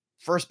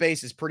first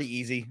base is pretty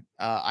easy.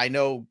 I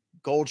know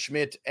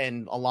Goldschmidt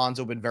and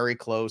Alonso have been very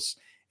close.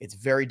 It's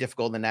very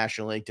difficult in the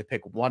National League to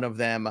pick one of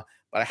them,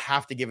 but I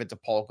have to give it to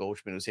Paul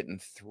Goldschmidt, who's hitting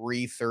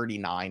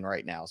 339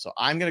 right now. So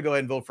I'm going to go ahead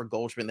and vote for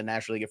Goldschmidt in the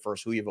National League at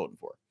first. Who are you voting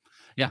for?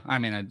 Yeah, I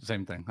mean,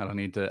 same thing. I don't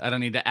need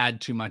to add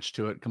too much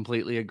to it.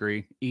 Completely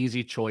agree.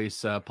 Easy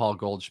choice, Paul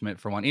Goldschmidt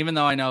for one. Even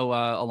though I know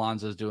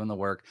Alonso's doing the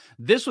work,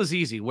 this was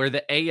easy. Where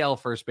the AL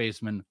first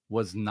baseman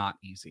was not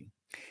easy.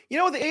 You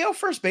know, the AL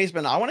first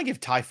baseman, I want to give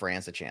Ty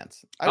France a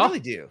chance. I really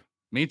do.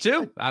 Me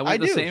too. I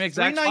went the same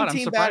exact spot. I'm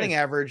surprised. Batting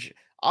average.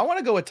 I want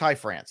to go with Ty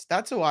France.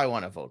 That's who I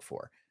want to vote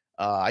for.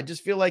 I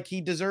just feel like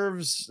he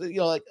deserves,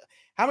 like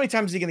how many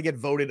times is he going to get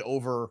voted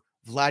over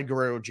Vlad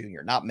Guerrero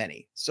Jr.? Not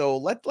many. So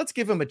let's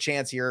give him a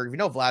chance here. You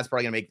know, Vlad's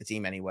probably going to make the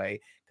team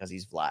anyway because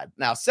he's Vlad.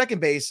 Now, second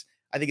base,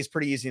 I think it's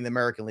pretty easy in the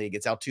American League.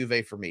 It's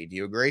Altuve for me. Do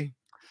you agree?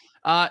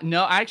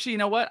 No, actually, you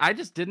know what? I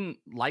just didn't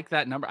like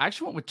that number. I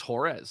actually went with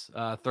Torres,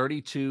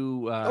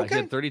 32, he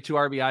had 32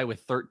 RBI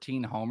with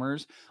 13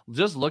 homers.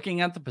 Just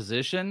looking at the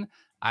position,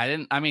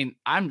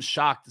 I'm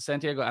shocked.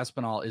 Santiago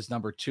Espinal is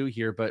number 2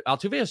 here, but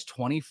Altuve has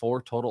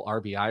 24 total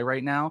RBI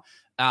right now.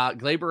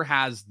 Gleyber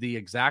has the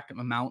exact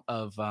amount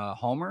of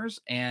homers,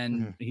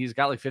 and he's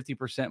got like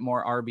 50%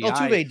 more RBI.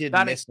 Altuve did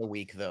miss a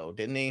week, though,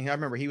 didn't he? I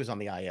remember he was on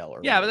the IL.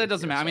 Yeah, but that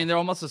doesn't matter. I mean, they're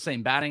almost the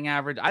same batting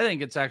average. I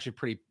think it's actually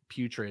pretty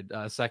putrid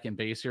second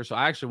base here. So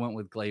I actually went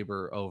with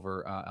Gleyber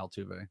over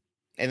Altuve.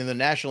 And in the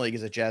National League,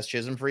 is it Jazz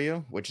Chisholm for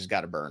you? Which has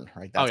got to burn,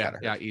 right?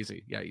 That's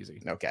easy. Yeah,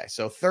 easy. Okay,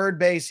 so third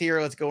base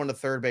here. Let's go into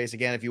third base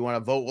again. If you want to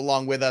vote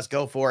along with us,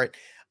 go for it.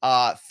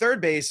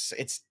 Third base,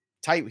 it's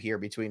tight here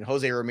between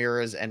Jose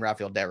Ramirez and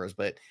Rafael Devers,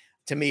 but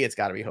to me, it's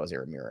got to be Jose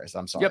Ramirez.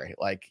 I'm sorry. Yep.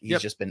 Like,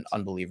 he's just been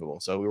unbelievable.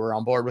 So we were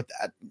on board with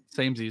that.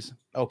 Samesies.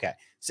 Okay.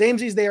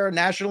 Samesies there,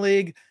 National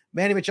League.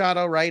 Manny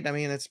Machado, right? I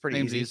mean, it's pretty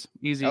easy.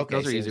 Easy. Okay,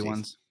 those are easy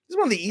ones. This is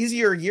one of the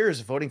easier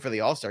years of voting for the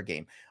All-Star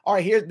game. All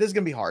right, this is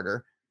going to be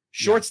harder.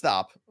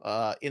 Shortstop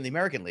in the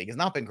American League has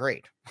not been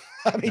great.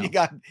 I mean, you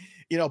got,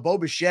 Bo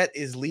Bichette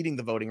is leading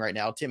the voting right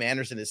now. Tim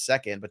Anderson is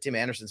second, but Tim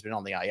Anderson's been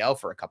on the IL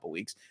for a couple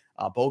weeks.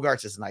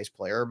 Bogarts is a nice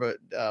player, but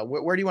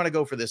where do you want to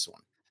go for this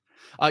one?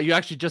 You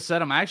actually just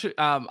said him.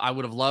 I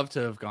would have loved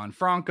to have gone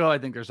Franco. I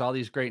think there's all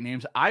these great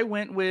names. I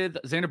went with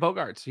Xander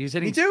Bogaerts. He's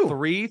hitting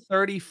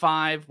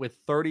 335 with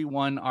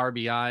 31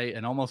 RBI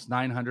and almost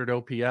 900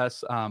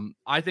 OPS.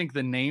 I think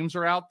the names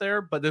are out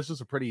there, but this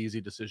is a pretty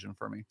easy decision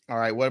for me. All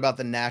right. What about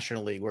the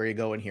National League? Where are you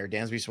going here?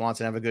 Dansby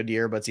Swanson have a good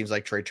year, but seems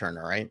like Trey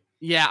Turner, right?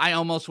 Yeah, I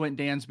almost went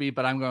Dansby,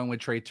 but I'm going with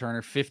Trey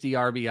Turner. 50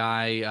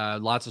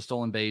 RBI, lots of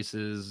stolen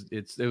bases.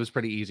 It was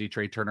pretty easy,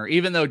 Trey Turner,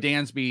 even though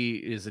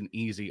Dansby is an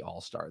easy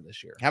all-star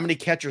this year. How many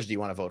catchers do you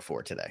want to vote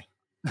for today?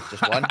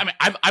 Just one? I mean,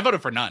 I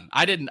voted for none.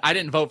 I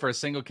didn't vote for a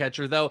single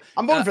catcher, though.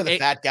 I'm voting for the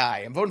fat guy.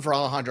 I'm voting for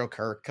Alejandro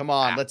Kirk. Come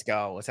on, let's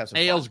go. Let's have some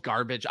AL's fun.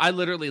 garbage. I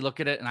literally look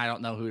at it and I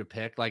don't know who to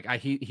pick. Like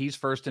he's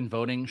first in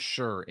voting.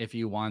 Sure, if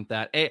you want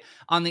that.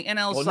 On the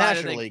NL side,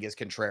 National League is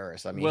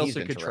Contreras. I mean,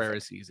 Wilson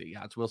Contreras easy.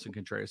 Yeah, it's Wilson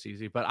Contreras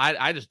easy. But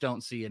I just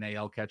don't see an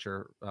AL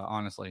catcher.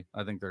 Honestly,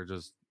 I think they're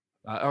just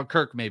or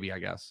Kirk maybe. I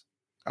guess.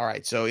 All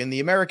right. So in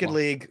the American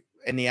League,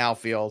 in the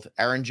outfield,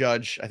 Aaron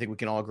Judge. I think we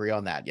can all agree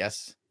on that.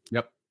 Yes.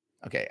 Yep.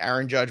 Okay,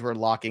 Aaron Judge, we're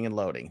locking and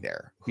loading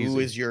there. Who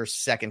is your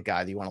second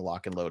guy that you want to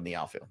lock and load in the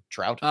outfield?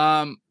 Trout?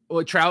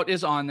 Well, Trout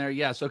is on there.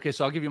 Yes. Okay,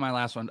 so I'll give you my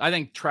last one. I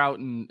think Trout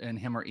and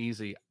him are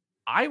easy.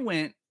 I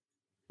went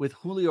with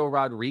Julio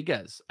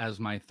Rodriguez as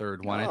my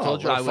third one. I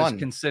told you I was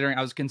considering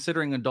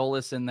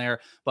Adolis in there,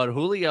 but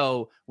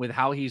Julio, with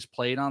how he's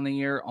played on the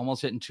year,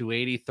 almost hitting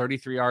 280,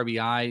 33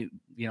 RBI,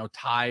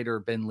 tied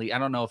or been lead. I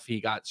don't know if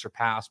he got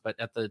surpassed, but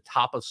at the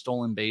top of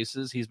stolen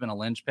bases, he's been a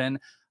linchpin.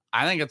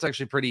 I think it's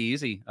actually pretty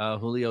easy.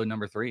 Julio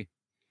number 3,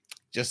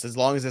 just as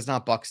long as it's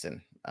not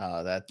Buxton.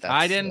 That's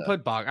I didn't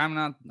put Buck. I'm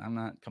not.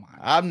 Come on.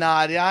 I'm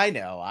not. I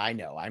know.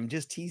 I'm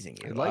just teasing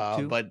you. I'd like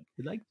to,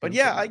 but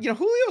yeah,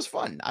 Julio's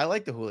fun. I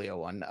like the Julio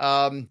one.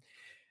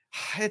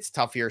 It's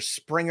tough here.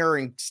 Springer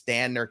and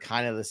Stanton are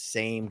kind of the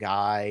same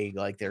guy.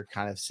 Like they're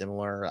kind of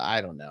similar.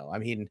 I don't know. I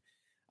mean,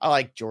 I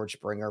like George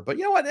Springer, but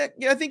you know what?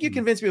 I think you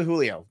convinced me with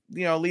Julio.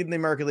 Leading the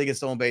American League in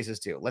stolen bases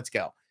too. Let's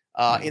go.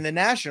 In the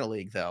National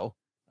League though.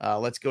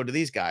 Let's go to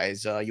these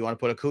guys. You want to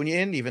put Acuna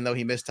in, even though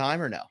he missed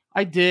time, or no?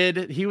 I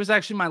did. He was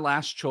actually my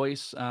last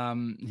choice.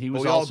 He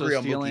was also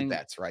stealing Mookie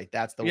Betts, right?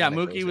 That's the one. Yeah,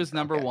 Mookie was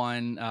number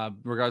one,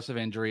 regardless of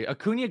injury.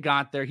 Acuna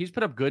got there. He's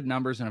put up good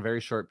numbers in a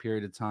very short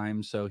period of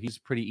time, so he's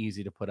pretty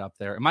easy to put up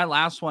there. And my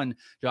last one,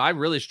 I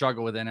really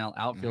struggle with NL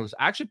outfielders.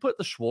 I actually put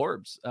the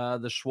Schwarbs.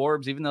 The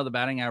Schwarbs, even though the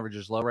batting average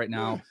is low right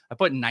now, I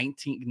put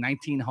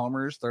 19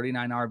 homers,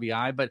 39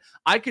 RBI, but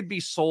I could be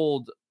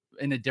sold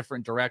in a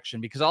different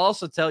direction, because I'll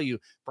also tell you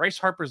Bryce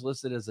Harper's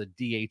listed as a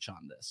DH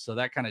on this, so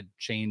that kind of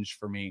changed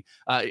for me.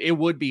 It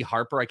would be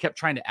Harper. I kept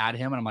trying to add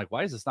him and I'm like,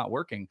 why is this not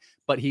working?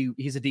 But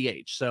he's a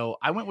DH, so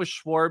I went with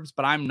Schwarbs,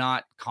 but I'm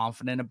not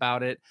confident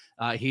about it.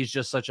 He's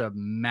just such a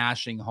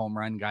mashing home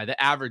run guy.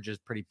 The average is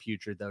pretty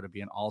putrid though to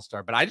be an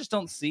all-star, but I just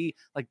don't see,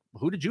 like,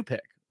 who did you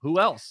pick? Who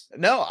else?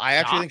 No, I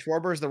actually think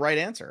Schwarber is the right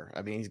answer.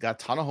 I mean, he's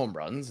got a ton of home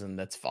runs, and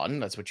that's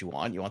fun. That's what you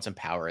want. You want some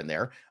power in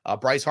there.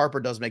 Bryce Harper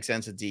does make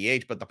sense at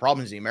DH, but the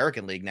problem is the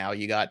American League now.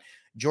 You got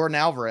Jordan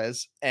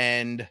Alvarez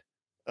and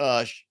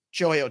Shohei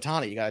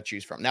Ohtani you got to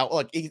choose from. Now,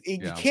 look,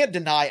 you can't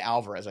deny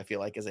Alvarez, I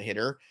feel like, as a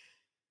hitter.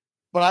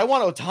 But I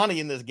want Ohtani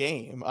in this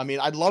game. I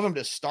mean, I'd love him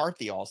to start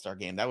the All-Star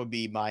game. That would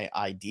be my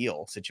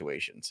ideal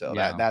situation. So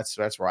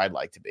that's where I'd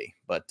like to be.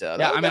 But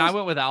I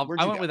went with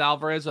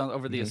Alvarez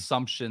over the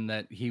assumption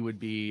that he would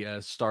be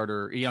a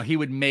starter. He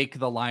would make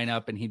the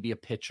lineup and he'd be a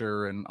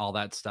pitcher and all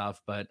that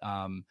stuff. But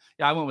I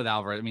went with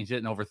Alvarez. I mean, he's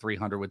hitting over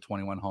 300 with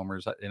 21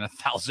 homers and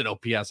 1,000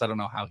 OPS. I don't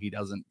know how he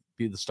doesn't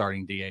be the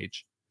starting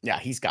DH. Yeah,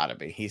 he's got to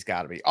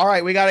be. All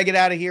right, we got to get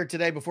out of here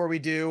today. Before we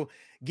do,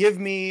 give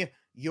me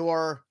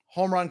your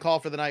home run call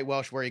for the night.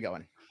 Welsh, where are you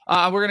going?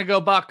 We're going to go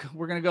Buck.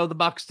 We're going to go the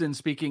Buxton.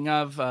 Speaking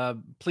of,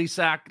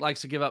 Plesac likes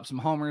to give up some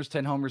homers,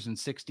 10 homers in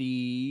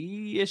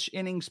 60-ish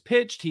innings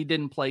pitched. He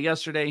didn't play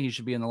yesterday. He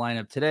should be in the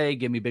lineup today.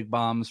 Give me big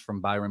bombs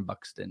from Byron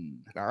Buxton.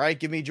 All right,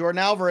 give me Jordan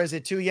Alvarez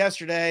at 2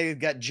 yesterday. We've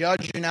got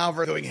Judge and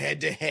Alvarez going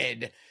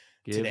head-to-head.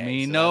 Give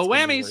me no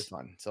whammies.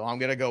 Really so I'm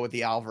going to go with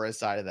the Alvarez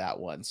side of that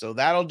one. So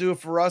that'll do it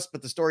for us.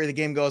 But the story of the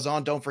game goes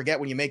on. Don't forget,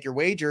 when you make your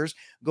wagers,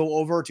 go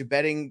over to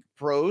Betting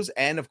Pros.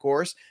 And of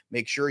course,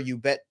 make sure you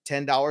bet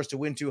 $10 to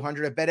win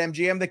 $200 at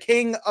BetMGM, the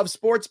king of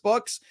sports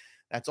books.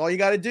 That's all you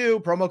got to do.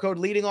 Promo code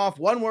leading off.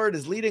 One word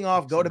is leading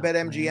off. Go to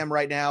BetMGM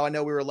right now. I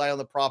know we were light on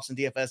the props and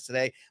DFS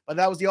today, but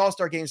that was the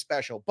All-Star Game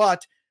special.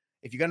 But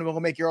if you're going to go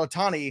make your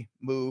Ohtani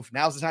move,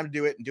 now's the time to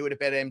do it, and do it at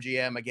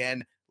BetMGM.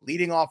 Again,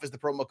 leading off is the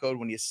promo code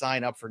when you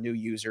sign up for new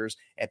users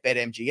at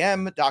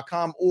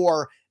betmgm.com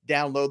or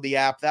download the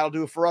app. That'll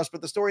do it for us.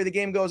 But the story of the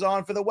game goes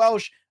on. For the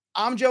Welsh,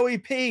 I'm Joey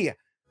P.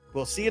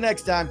 We'll see you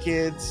next time,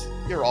 kids.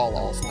 You're all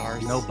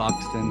All-Stars. No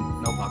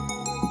Buxton.